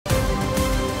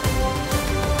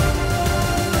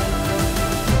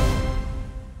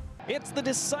It's the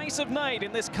decisive night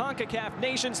in this Concacaf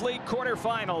Nations League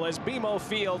quarterfinal as BMO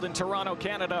Field in Toronto,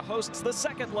 Canada hosts the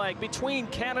second leg between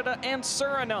Canada and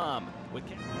Suriname.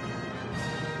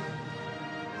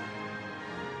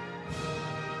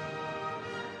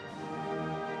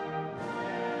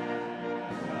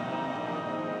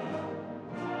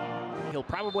 He'll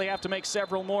probably have to make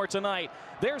several more tonight.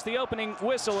 There's the opening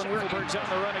whistle, and Schaffelberg's on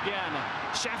the run again.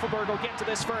 Schaffelberg will get to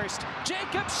this first.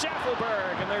 Jacob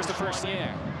Schaffelberg, and there's the first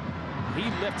year. He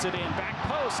lifts it in, back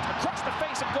post, across the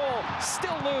face of goal,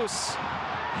 still loose.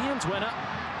 Hands went up,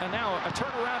 and now a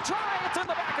turnaround try. It's in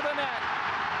the back of the net.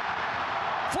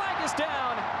 Flag is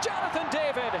down. Jonathan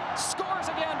David scores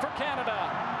again for Canada.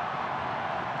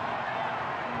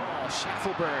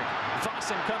 Schaffelberg.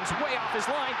 Vossen comes way off his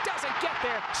line, doesn't get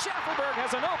there. Schaffelberg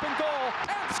has an open goal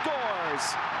and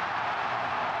scores.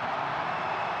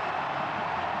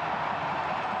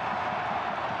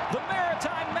 The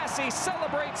Maritime Messi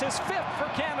celebrates his fifth for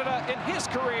Canada in his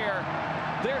career.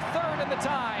 Their third in the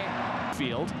tie.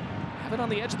 Field have it on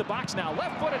the edge of the box now.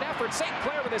 Left-footed effort. St.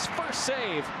 Clair with his first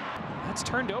save. That's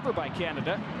turned over by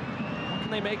Canada.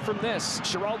 They make from this.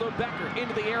 Geraldo Becker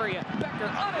into the area. Becker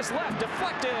on his left,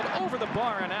 deflected over the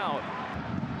bar and out.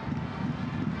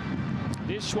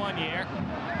 It is Choinière.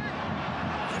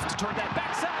 Left to toward that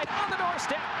backside on the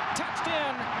doorstep. Touched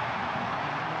in.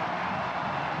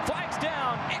 Flags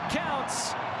down. It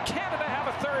counts. Canada have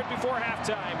a third before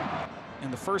halftime.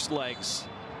 In the first legs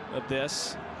of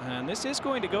this, and this is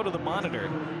going to go to the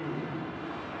monitor.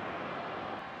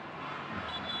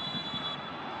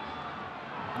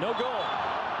 No goal.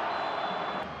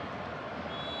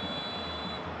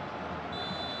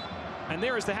 And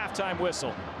there is the halftime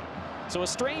whistle. So a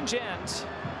strange end.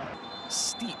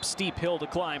 Steep hill to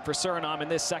climb for Suriname in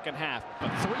this second half. A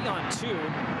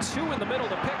 3-on-2, two in the middle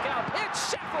to pick out.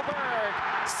 It's Schaffelberg,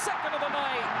 second of the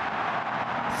night.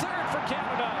 Third for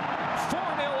Canada,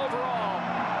 4-0 overall.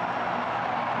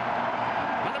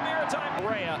 And the Maritime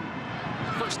Rea.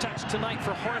 First touch tonight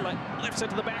for Horlet, lifts it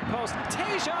to the back post.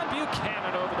 Tejan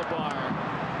Buchanan over the bar.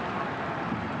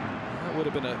 That would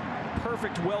have been a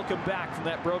perfect welcome back from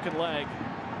that broken leg.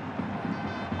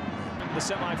 The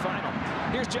semifinal.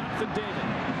 Here's Jonathan David.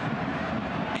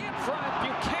 In front,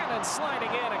 Buchanan sliding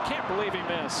in. I can't believe he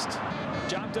missed.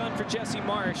 Job done for Jesse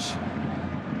Marsh.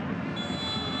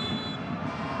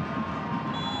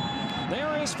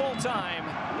 There is full time.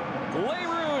 Les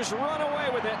Rouges run away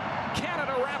with it.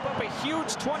 Canada wrap up a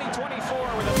huge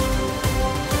 2024 with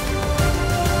a